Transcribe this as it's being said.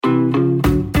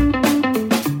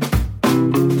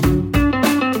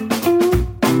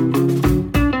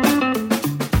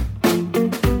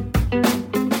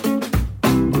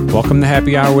Welcome to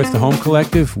Happy Hour with the Home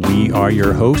Collective. We are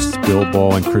your hosts, Bill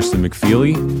Ball and Kristen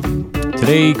McFeely.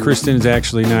 Today, Kristen is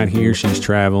actually not here. She's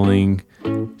traveling.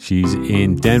 She's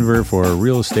in Denver for a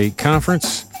real estate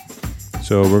conference.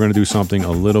 So we're going to do something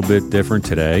a little bit different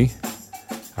today.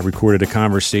 I recorded a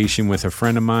conversation with a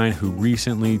friend of mine who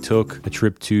recently took a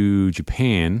trip to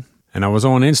Japan. And I was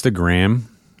on Instagram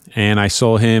and I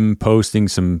saw him posting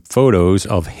some photos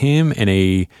of him in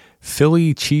a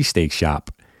Philly cheesesteak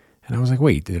shop. And I was like,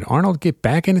 wait, did Arnold get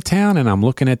back into town? And I'm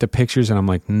looking at the pictures and I'm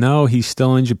like, no, he's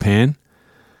still in Japan.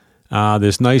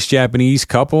 This nice Japanese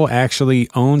couple actually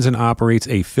owns and operates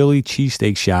a Philly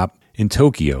cheesesteak shop in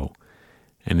Tokyo.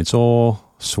 And it's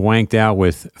all swanked out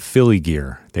with Philly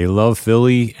gear. They love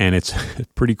Philly, and it's a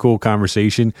pretty cool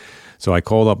conversation. So I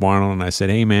called up Arnold and I said,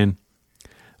 hey, man,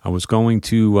 I was going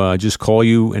to just call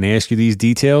you and ask you these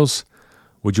details.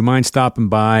 Would you mind stopping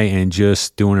by and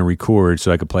just doing a record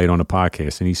so I could play it on the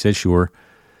podcast? And he said, sure.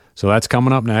 So that's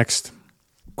coming up next.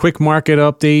 Quick market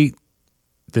update.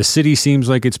 The city seems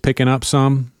like it's picking up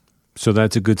some, so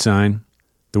that's a good sign.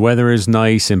 The weather is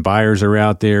nice and buyers are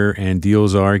out there and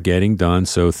deals are getting done,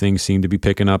 so things seem to be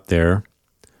picking up there.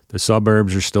 The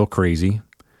suburbs are still crazy.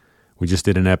 We just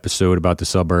did an episode about the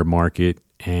suburb market,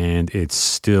 and it's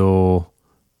still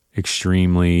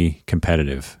extremely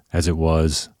competitive as it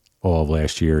was all of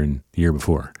last year and the year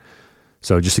before.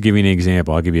 So just to give you an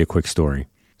example, I'll give you a quick story.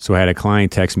 So I had a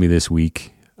client text me this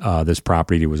week. This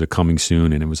property was a coming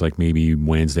soon, and it was like maybe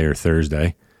Wednesday or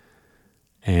Thursday.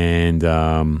 And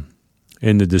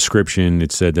in the description,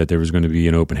 it said that there was going to be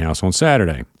an open house on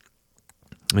Saturday.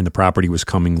 And the property was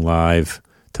coming live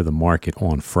to the market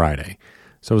on Friday.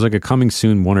 So it was like a coming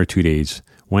soon 1 or 2 days,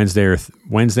 Wednesday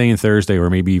and Thursday,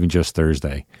 or maybe even just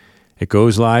Thursday. It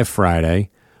goes live Friday,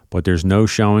 but there's no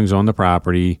showings on the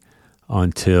property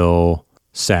until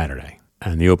Saturday.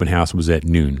 And the open house was at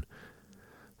noon.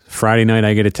 Friday night,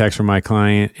 I get a text from my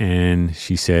client, and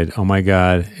she said, oh my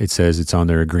God, it says it's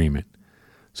under agreement.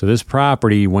 So this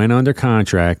property went under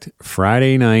contract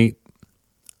Friday night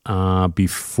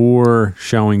before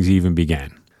showings even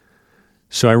began.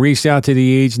 So I reached out to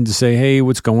the agent to say, hey,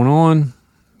 what's going on?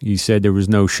 He said there was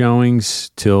no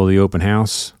showings till the open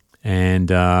house. And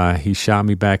he shot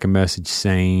me back a message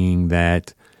saying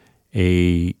that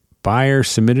a buyer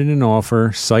submitted an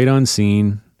offer, sight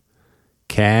unseen,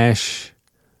 cash,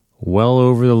 well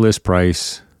over the list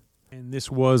price. And this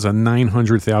was a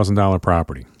 $900,000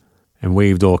 property. And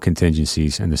waived all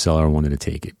contingencies, and the seller wanted to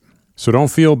take it. So don't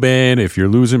feel bad if you're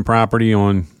losing property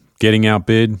on getting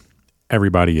outbid.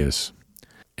 Everybody is.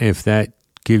 If that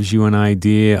gives you an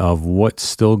idea of what's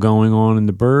still going on in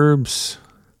the burbs,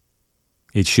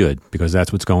 it should, because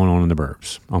that's what's going on in the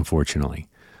burbs, unfortunately.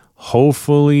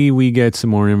 Hopefully we get some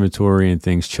more inventory and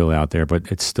things chill out there, but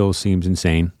it still seems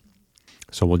insane.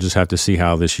 So we'll just have to see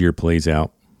how this year plays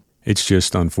out. It's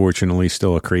just, unfortunately,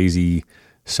 still a crazy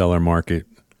seller market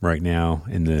right now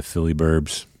in the Philly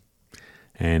burbs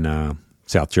and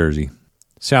South Jersey.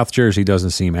 South Jersey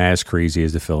doesn't seem as crazy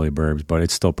as the Philly burbs, but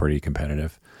it's still pretty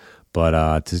competitive.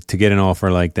 But to get an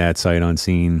offer like that sight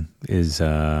unseen is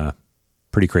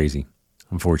pretty crazy,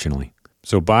 unfortunately.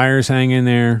 So buyers hang in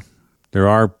there. There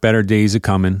are better days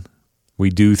coming. We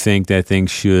do think that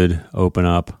things should open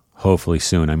up hopefully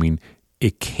soon. I mean,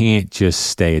 it can't just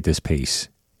stay at this pace.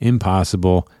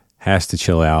 Impossible. Has to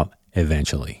chill out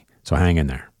eventually. So hang in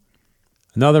there.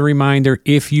 Another reminder,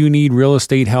 if you need real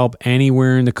estate help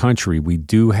anywhere in the country, we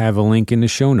do have a link in the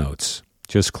show notes.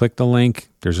 Just click the link.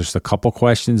 There's just a couple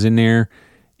questions in there.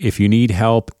 If you need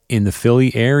help in the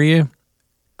Philly area,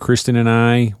 Kristen and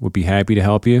I would be happy to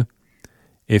help you.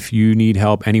 If you need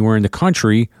help anywhere in the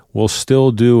country, we'll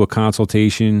still do a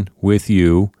consultation with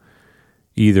you,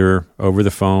 either over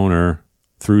the phone or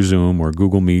through Zoom or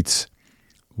Google Meets.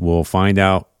 We'll find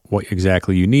out what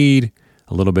exactly you need,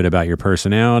 a little bit about your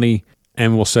personality,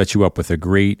 and we'll set you up with a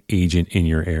great agent in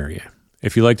your area.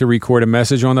 If you'd like to record a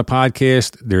message on the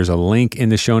podcast, there's a link in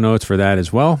the show notes for that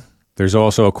as well. There's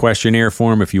also a questionnaire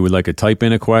form if you would like to type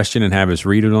in a question and have us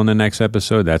read it on the next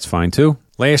episode. That's fine too.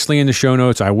 Lastly, in the show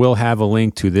notes, I will have a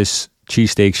link to this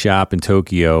cheesesteak shop in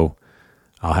Tokyo.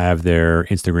 I'll have their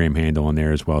Instagram handle on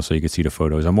there as well so you can see the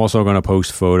photos. I'm also going to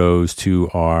post photos to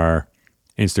our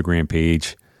Instagram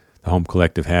page, the Home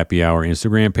Collective Happy Hour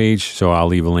Instagram page. So I'll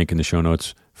leave a link in the show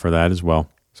notes for that as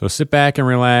well. So sit back and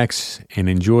relax and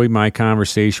enjoy my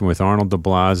conversation with Arnold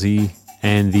DiBlasi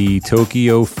and the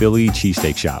Tokyo Philly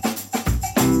Cheesesteak Shop.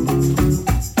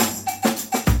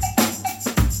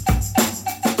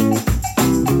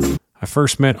 I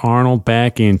first met Arnold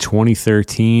back in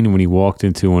 2013 when he walked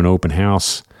into an open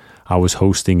house I was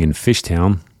hosting in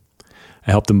Fishtown.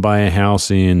 I helped him buy a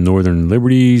house in Northern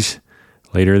Liberties,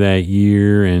 later that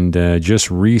year, and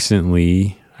just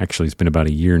recently, actually it's been about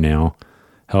a year now,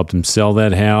 helped him sell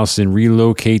that house and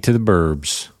relocate to the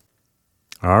burbs.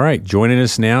 All right, joining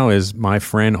us now is my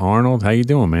friend Arnold. How you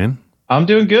doing, man? I'm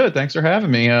doing good. Thanks for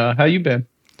having me. How you been?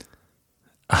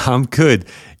 I'm good.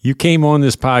 You came on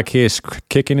this podcast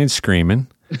kicking and screaming.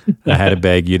 I had to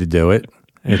beg you to do it.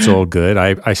 It's all good.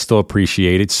 I still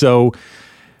appreciate it. So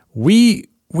we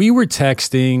were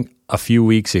texting a few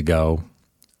weeks ago.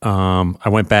 I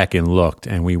went back and looked,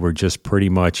 and we were just pretty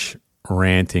much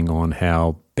ranting on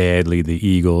how badly the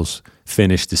Eagles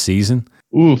finished the season.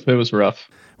 Oof, it was rough.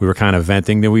 We were kind of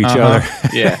venting to each other.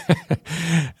 Yeah.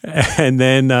 And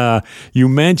then you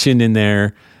mentioned in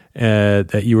there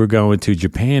that you were going to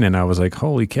Japan, and I was like,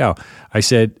 holy cow. I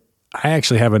said, I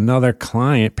actually have another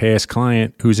past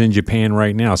client, who's in Japan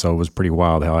right now. So it was pretty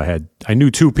wild how I knew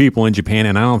two people in Japan,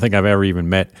 and I don't think I've ever even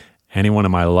met anyone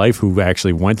in my life who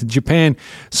actually went to Japan.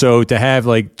 So to have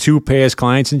like two past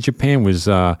clients in Japan was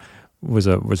a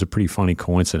pretty funny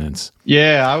coincidence.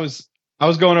 Yeah, I was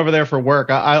going over there for work.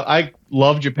 I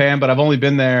love Japan, but I've only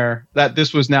been there.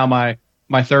 This was now my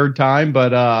third time,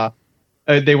 but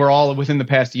they were all within the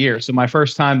past year. So my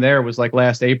first time there was like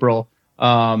last April,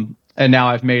 and now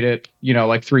I've made it,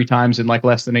 like 3 times in like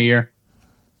less than a year.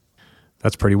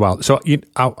 That's pretty wild. So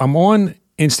I'm on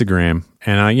Instagram,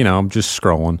 and I'm just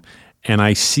scrolling, and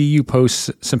I see you post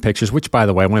some pictures. Which, by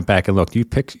the way, I went back and looked.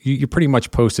 You pretty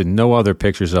much posted no other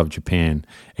pictures of Japan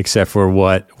except for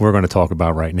what we're going to talk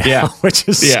about right now, which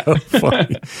is so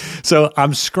funny. So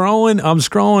I'm scrolling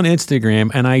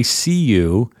Instagram, and I see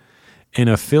you in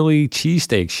a Philly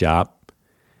cheesesteak shop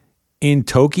in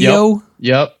Tokyo.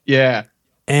 Yep. Yeah.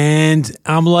 And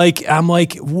I'm like,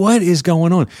 what is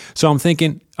going on? So I'm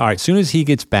thinking, all right, as soon as he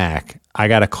gets back, I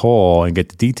got to call and get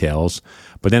the details.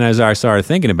 But then as I started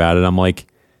thinking about it, I'm like,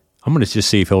 I'm going to just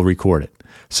see if he'll record it.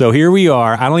 So here we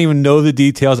are. I don't even know the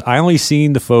details. I only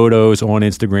seen the photos on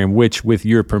Instagram, which with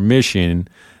your permission,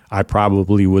 I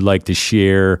probably would like to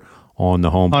share on the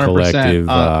Home Collective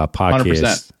podcast.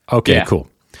 100%. Okay, cool.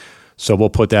 So we'll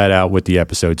put that out with the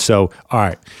episode. So, all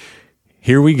right.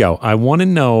 Here we go. I want to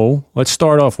know, let's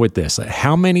start off with this.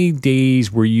 How many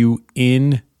days were you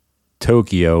in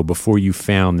Tokyo before you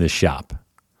found this shop?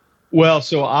 Well,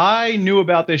 so I knew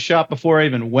about this shop before I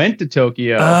even went to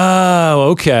Tokyo. Oh,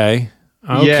 okay.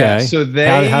 Yeah, so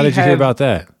how did you hear about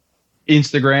that?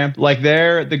 Instagram. Like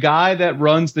the guy that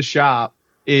runs the shop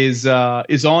is on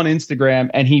Instagram,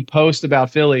 and he posts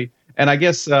about Philly. And I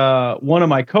guess one of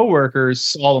my coworkers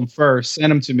saw him first,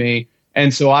 sent him to me,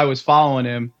 and so I was following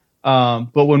him.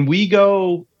 But when we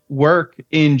go work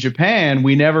in Japan,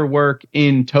 we never work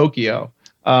in Tokyo.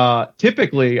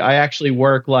 Typically, I actually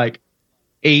work like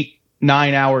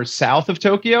 8-9 hours south of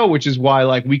Tokyo, which is why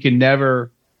like we can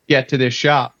never get to this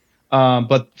shop.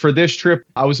 But for this trip,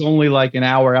 I was only like an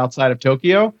hour outside of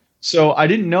Tokyo. So I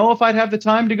didn't know if I'd have the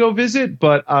time to go visit,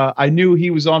 but I knew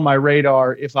he was on my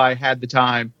radar. If I had the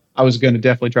time, I was going to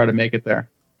definitely try to make it there.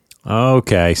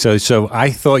 Okay, so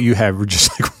I thought you were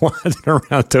just like wandering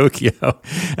around Tokyo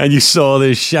and you saw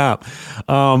this shop,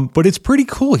 but it's pretty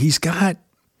cool. He's got,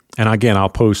 and again, I'll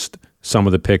post some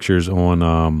of the pictures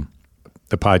on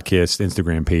the podcast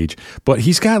Instagram page, but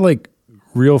he's got like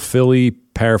real Philly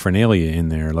paraphernalia in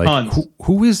there. Like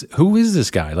who is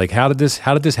this guy? Like how did this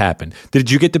happen?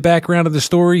 Did you get the background of the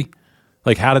story?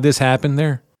 Like how did this happen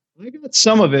there? I got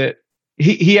some of it.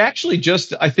 He actually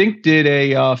just, I think, did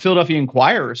a Philadelphia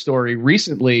Inquirer story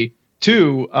recently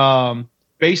too. I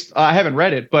haven't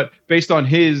read it, but based on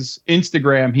his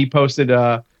Instagram, he posted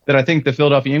that I think the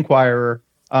Philadelphia Inquirer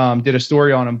did a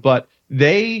story on him. But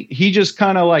he just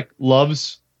kind of like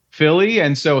loves Philly,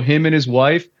 and so him and his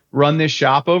wife run this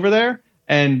shop over there,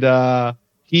 and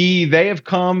they have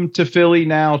come to Philly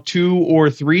now 2 or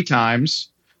 3 times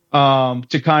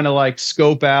to kind of like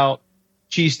scope out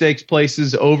cheesesteaks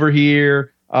places over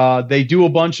here. They do a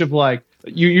bunch of like,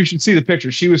 you should see the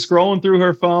pictures. She was scrolling through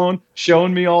her phone,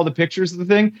 showing me all the pictures of the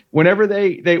thing. Whenever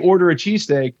they order a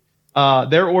cheesesteak,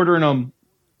 they're ordering them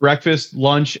breakfast,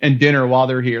 lunch, and dinner while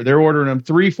they're here. They're ordering them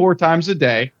 3-4 times a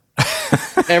day.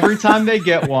 Every time they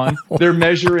get one, they're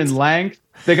measuring length.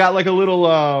 They got like a little,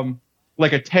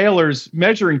 like a tailor's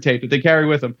measuring tape that they carry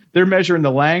with them. They're measuring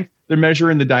the length. They're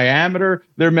measuring the diameter.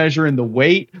 They're measuring the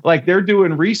weight. Like they're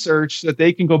doing research so that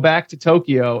they can go back to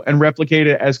Tokyo and replicate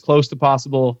it as close to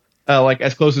possible, like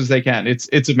as close as they can.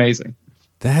 It's amazing.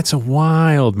 That's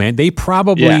wild, man. They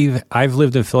probably, I've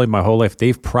lived in Philly my whole life.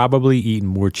 They've probably eaten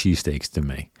more cheesesteaks than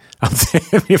me. I'm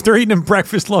saying, if they're eating them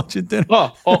breakfast, lunch, and dinner.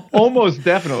 Almost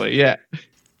definitely. Yeah.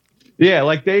 Yeah.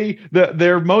 Like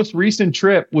their most recent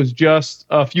trip was just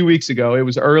a few weeks ago. It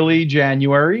was early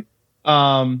January.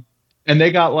 and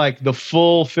they got like the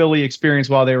full Philly experience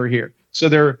while they were here. So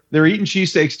they're eating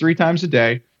cheesesteaks 3 times a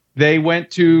day. They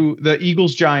went to the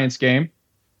Eagles Giants game.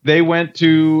 They went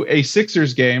to a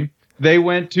Sixers game. They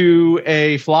went to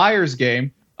a Flyers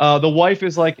game. The wife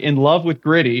is like in love with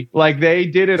Gritty. Like they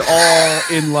did it all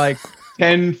in like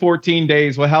 10, 14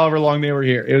 days, however long they were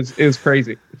here. It was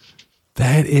crazy.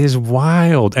 That is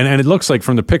wild. And it looks like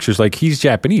from the pictures, like he's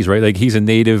Japanese, right? Like he's a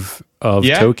native of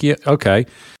Tokyo. Okay.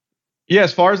 Yeah,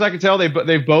 as far as I can tell,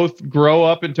 they both grow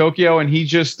up in Tokyo, and he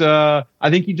just I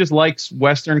think he just likes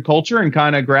Western culture and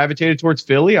kind of gravitated towards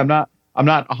Philly. I'm not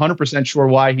 100% sure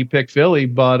why he picked Philly,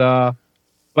 but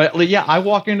yeah, I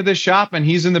walk into this shop and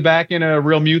he's in the back in a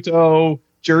Real Muto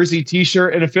jersey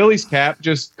T-shirt and a Phillies cap,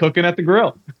 just cooking at the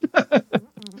grill.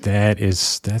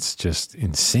 That's just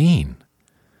insane.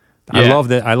 Yeah.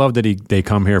 I love that they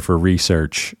come here for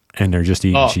research and they're just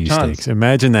eating cheesesteaks.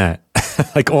 Imagine that.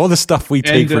 Like all the stuff we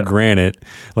take for granted,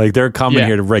 like they're coming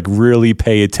here to like really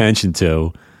pay attention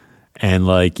to and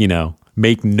like,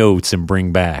 make notes and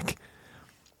bring back.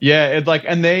 Yeah.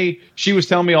 She was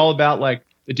telling me all about like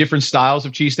the different styles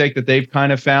of cheesesteak that they've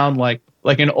kind of found, like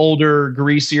an older,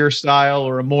 greasier style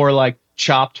or a more like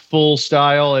chopped full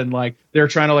style. And like, they're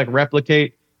trying to like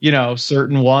replicate,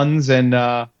 certain ones. And,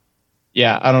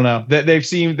 yeah, I don't know. They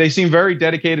seem very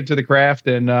dedicated to the craft,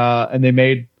 and they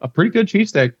made a pretty good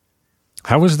cheesesteak.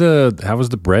 How was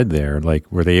the bread there? Like,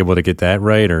 were they able to get that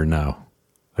right or no?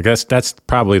 Like that's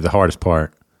probably the hardest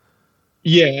part.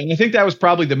 Yeah, and I think that was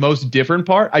probably the most different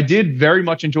part. I did very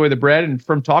much enjoy the bread, and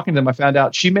from talking to them, I found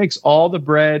out she makes all the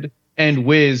bread and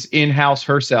whiz in-house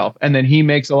herself, and then he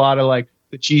makes a lot of like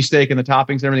the cheesesteak and the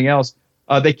toppings and everything else.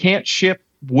 They can't ship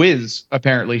whiz,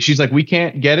 apparently. She's like, we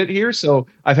can't get it here, so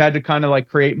I've had to kind of like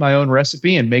create my own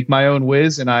recipe and make my own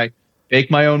whiz, and I bake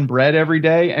my own bread every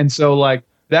day. And so like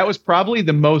that was probably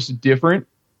the most different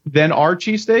than our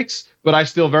cheesesteaks, but I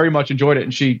still very much enjoyed it.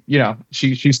 And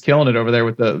she's killing it over there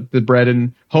with the bread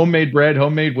and homemade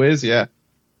whiz. Yeah.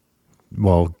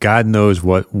 Well, God knows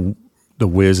what the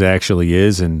whiz actually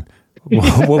is and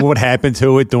what would happen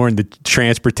to it during the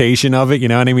transportation of it. You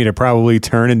know what I mean? It probably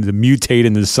mutate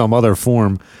into some other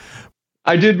form.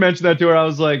 I did mention that to her. I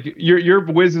was like, your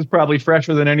whiz is probably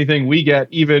fresher than anything we get,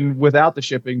 even without the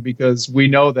shipping, because we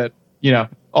know that,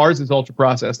 ours is ultra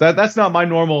processed. That's not my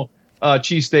normal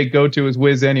cheesesteak go-to is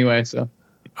whiz anyway. So.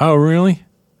 Oh, really?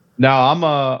 No,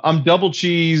 I'm double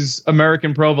cheese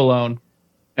American provolone,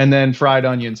 and then fried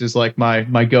onions is like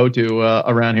my go-to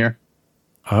around here.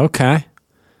 Okay.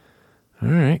 All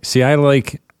right. See, I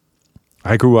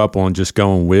grew up on just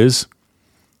going whiz.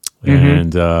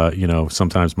 And,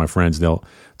 sometimes my friends, they'll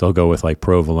go with like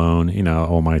provolone,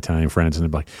 all my Italian friends, and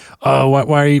they're like, oh,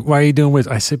 why are you doing whiz?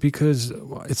 I said, because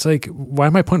it's like, why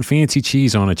am I putting fancy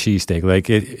cheese on a cheesesteak? Like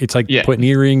it's like putting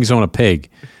earrings on a pig.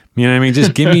 You know what I mean?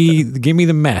 Just give me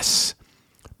the mess.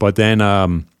 But then,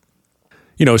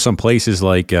 some places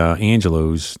like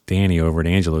Angelo's, Danny over at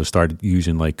Angelo's started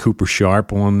using like Cooper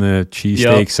Sharp on the cheesesteak.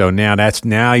 Yep. So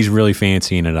now he's really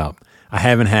fancying it up. I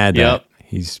haven't had that.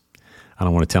 I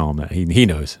don't want to tell him that. He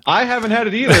knows. I haven't had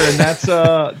it either, and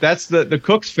that's the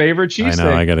cook's favorite cheesesteak. I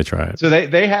know. I got to try it. So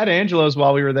they had Angelo's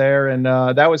while we were there, and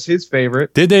that was his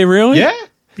favorite. Did they really? Yeah.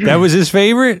 That was his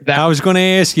favorite? I was going to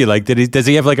ask you, like, does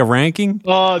he have like a ranking?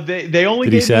 They only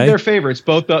gave me their favorites,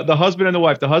 both the husband and the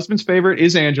wife. The husband's favorite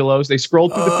is Angelo's. They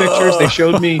scrolled through the pictures. They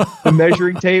showed me the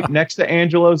measuring tape next to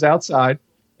Angelo's outside,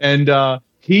 and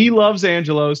he loves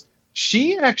Angelo's.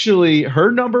 She actually,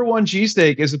 her number one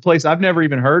cheesesteak is a place I've never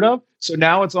even heard of. So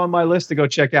now it's on my list to go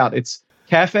check out. It's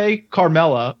Cafe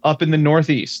Carmela up in the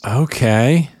Northeast.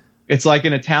 Okay. It's like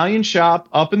an Italian shop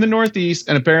up in the Northeast,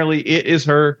 and apparently it is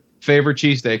her favorite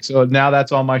cheesesteak. So now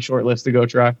that's on my short list to go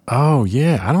try. Oh,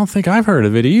 yeah. I don't think I've heard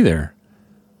of it either.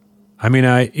 I mean,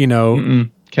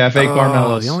 Cafe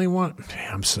Carmela. The only one.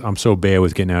 I'm so bad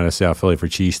with getting out of South Philly for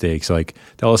cheesesteaks. Like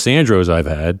D'Alessandro's I've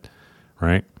had,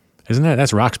 right? Isn't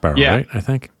that's Roxborough, right? I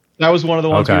think. That was one of the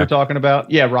ones we were talking about.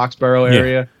 Yeah, Roxborough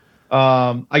area.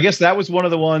 Yeah. I guess that was one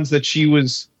of the ones that she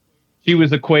was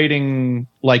equating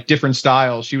like different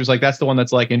styles. She was like, that's the one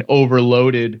that's like an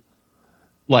overloaded,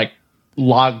 like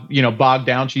bogged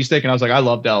down cheesesteak. And I was like, I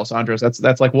love D'Alessandro's.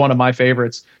 That's like one of my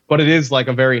favorites, but it is like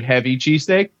a very heavy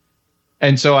cheesesteak.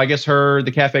 And so I guess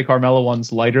the Cafe Carmela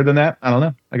one's lighter than that. I don't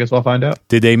know. I guess we'll find out.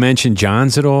 Did they mention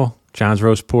John's at all? John's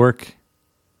roast pork?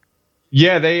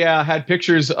 Yeah, they had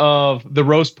pictures of the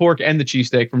roast pork and the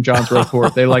cheesesteak from John's roast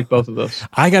pork. They like both of those.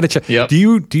 I got to check. Yep. Do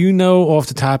you know off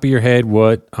the top of your head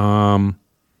what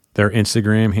their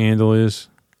Instagram handle is?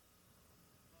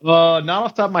 Not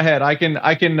off the top of my head. I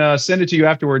can send it to you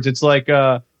afterwards. It's like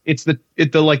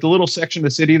the like the little section of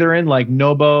the city they're in, like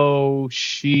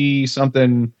Nobochi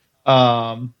something,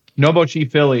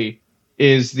 Nobochi Philly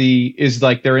is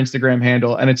like their Instagram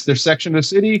handle, and it's their section of the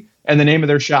city and the name of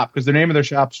their shop, because the name of their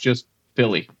shop's just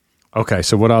Philly. Okay,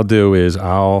 so what I'll do is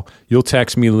you'll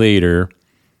text me later,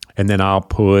 and then I'll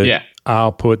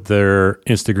put their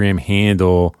Instagram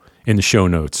handle in the show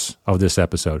notes of this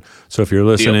episode. So if you're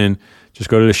listening, just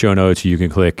go to the show notes. You can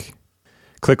click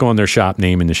on their shop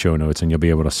name in the show notes, and you'll be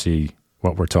able to see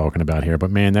what we're talking about here.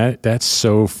 But man, that's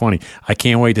so funny. I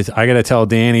can't wait I got to tell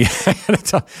Danny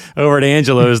over at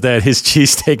Angelo's that his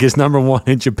cheesesteak is number one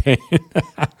in Japan.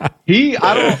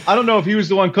 I don't know if he was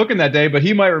the one cooking that day, but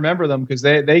he might remember them, because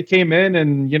they came in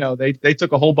and, they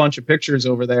took a whole bunch of pictures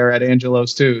over there at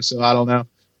Angelo's too. So I don't know.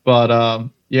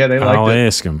 But yeah, they liked it. I'll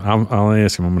ask him. I'm going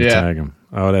to tag him.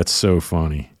 Oh, that's so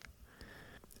funny.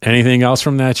 Anything else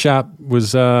from that shop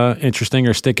was interesting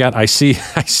or stick out? I see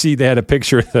they had a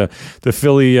picture of the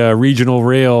Philly regional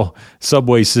rail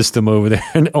subway system over there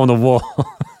on the wall.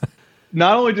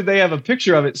 Not only did they have a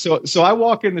picture of it, so I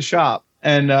walk in the shop,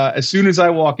 and as soon as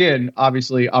I walk in,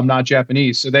 obviously I'm not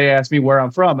Japanese, so they ask me where I'm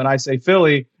from, and I say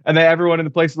Philly, and then everyone in the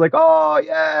place is like, oh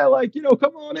yeah, like,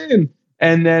 come on in.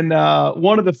 And then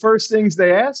one of the first things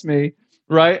they asked me,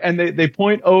 right, and they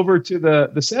point over to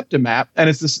the SEPTA map, and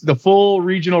it's the full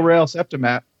regional rail SEPTA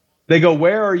map. They go,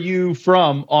 where are you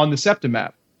from on the SEPTA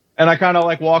map? And I kind of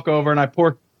like walk over and I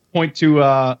point to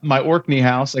my Orkney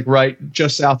house, like right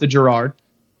just south of Girard.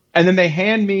 And then they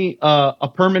hand me a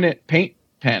permanent paint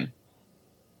pen,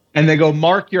 and they go,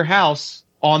 mark your house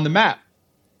on the map.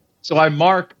 So I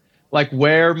mark like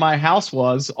where my house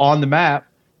was on the map,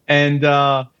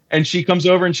 and she comes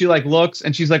over and she like looks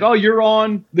and she's like, oh, you're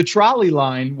on the trolley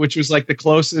line, which was like the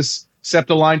closest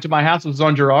SEPTA line to my house was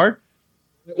on Girard.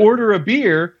 Order a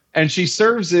beer, and she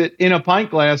serves it in a pint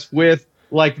glass with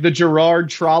like the Girard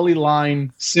trolley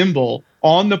line symbol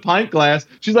on the pint glass.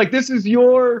 She's like, this is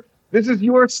your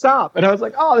stop. And I was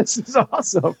like, oh, this is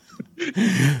awesome.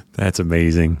 That's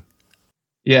amazing.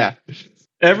 Yeah.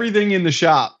 Everything in the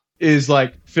shop is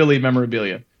like Philly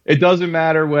memorabilia. It doesn't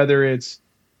matter whether it's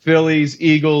Phillies,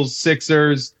 Eagles,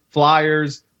 Sixers,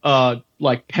 Flyers,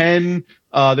 like Penn.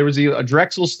 There was a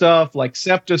Drexel stuff, like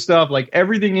SEPTA stuff, like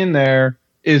everything in there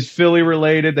is Philly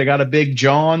related. They got a big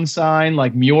John sign,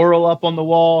 like mural up on the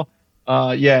wall.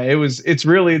 Yeah, it's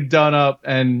really done up,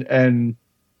 and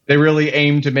they really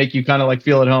aim to make you kind of like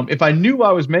feel at home. If I knew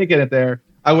I was making it there,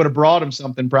 I would have brought them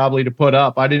something probably to put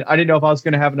up. I didn't know if I was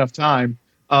going to have enough time,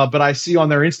 but I see on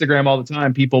their Instagram all the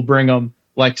time people bring them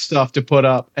like stuff to put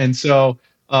up, and so.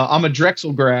 I'm a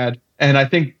Drexel grad, and I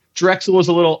think Drexel is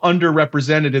a little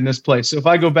underrepresented in this place. So if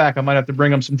I go back, I might have to bring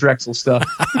them some Drexel stuff.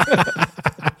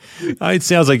 It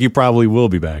sounds like you probably will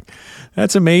be back.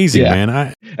 That's amazing, man.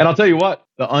 And I'll tell you what,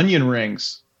 the onion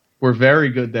rings were very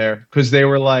good there, because they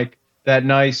were like that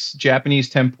nice Japanese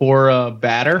tempura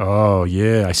batter. Oh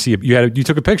yeah, I see. You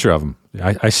took a picture of them.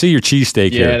 I see your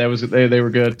cheesesteak here. Yeah, they were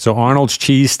good. So Arnold's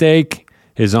cheesesteak,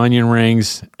 his onion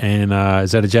rings, and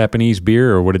is that a Japanese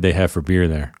beer, or what did they have for beer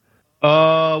there?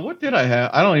 What did I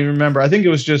have? I don't even remember. I think it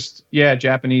was just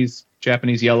Japanese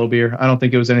yellow beer. I don't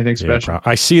think it was anything special.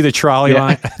 I see the trolley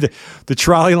line. The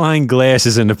trolley line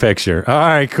glasses in the picture. All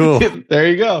right, cool. There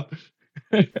you go.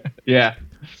 Yeah.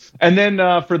 And then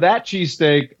for that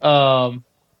cheesesteak,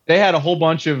 they had a whole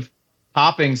bunch of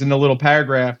toppings in the little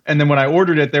paragraph. And then when I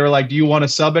ordered it, they were like, do you want to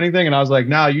sub anything? And I was like,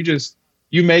 no,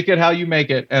 you make it how you make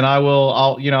it, and I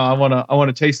want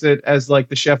to taste it as like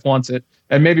the chef wants it.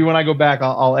 And maybe when I go back,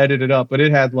 I'll edit it up. But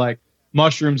it had like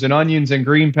mushrooms and onions and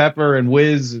green pepper and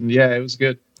whiz, and yeah, it was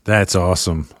good. That's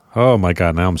awesome. Oh my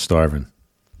God, now I'm starving.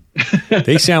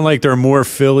 They sound like they're more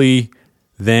Philly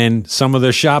than some of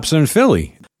the shops in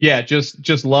Philly. Yeah,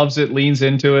 just loves it, leans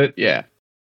into it. Yeah.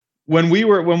 When we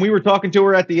were talking to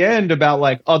her at the end about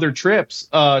like other trips,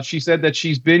 she said that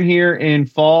she's been here in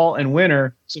fall and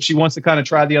winter, so she wants to kind of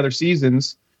try the other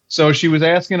seasons. So she was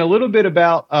asking a little bit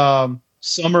about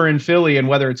summer in Philly and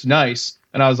whether it's nice.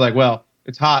 And I was like, well,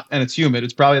 it's hot and it's humid.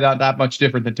 It's probably not that much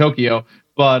different than Tokyo.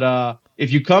 But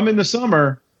if you come in the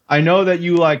summer, I know that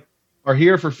you like are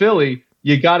here for Philly.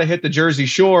 You got to hit the Jersey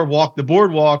Shore, walk the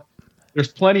boardwalk. There's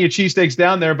plenty of cheesesteaks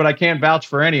down there, but I can't vouch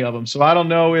for any of them. So I don't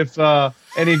know if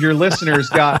any of your listeners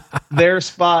got their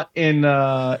spot in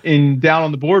down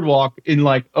on the boardwalk in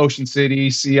like Ocean City,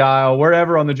 Sea Isle,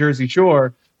 wherever on the Jersey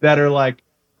Shore that are like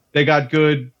they got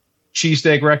good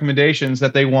cheesesteak recommendations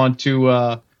that they want to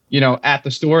at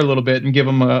the store a little bit and give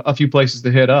them a few places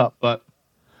to hit up. But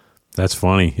that's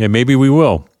funny. Yeah, maybe we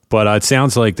will. But it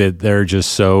sounds like that they're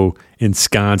just so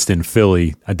ensconced in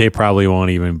Philly, they probably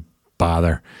won't even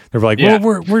bother. They're like,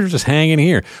 well, we're just hanging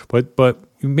here. But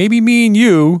maybe me and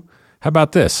you, how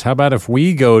about this? How about if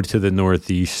we go to the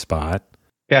Northeast spot?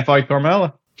 Cafe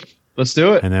Carmela. Let's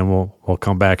do it. And then we'll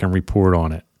come back and report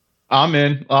on it. I'm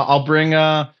in. I'll bring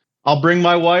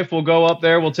my wife. We'll go up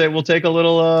there. We'll take a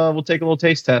little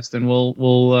taste test, and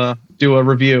we'll do a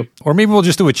review. Or maybe we'll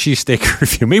just do a cheesesteak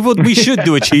review. Maybe we should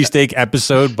do a cheesesteak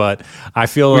episode, but I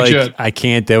feel like I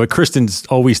can't do it. Kristen's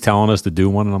always telling us to do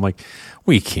one, and I'm like,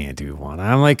 we can't do one.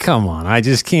 I'm like, come on, I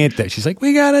just can't do it. She's like,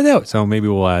 we gotta do it. So maybe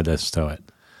we'll add this to it.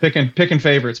 Picking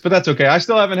favorites, but that's okay. I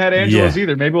still haven't had Angelo's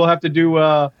either. Maybe we'll have to do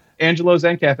Angelo's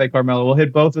and Cafe Carmela. We'll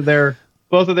hit both of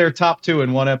their top two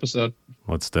in one episode.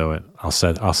 Let's do it. I'll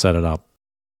set it up.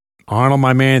 Arnold,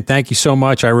 my man, thank you so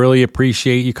much. I really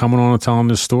appreciate you coming on and telling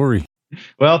this story.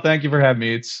 Well, thank you for having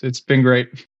me. It's been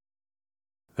great.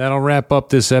 That'll wrap up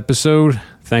this episode.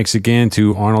 Thanks again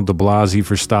to Arnold DiBlasi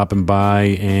for stopping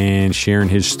by and sharing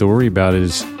his story about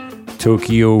his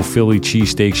Tokyo Philly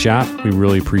cheesesteak shop. We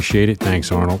really appreciate it.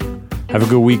 Thanks, Arnold. Have a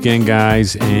good weekend,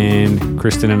 guys, and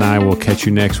Kristen and I will catch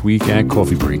you next week at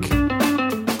Coffee Break.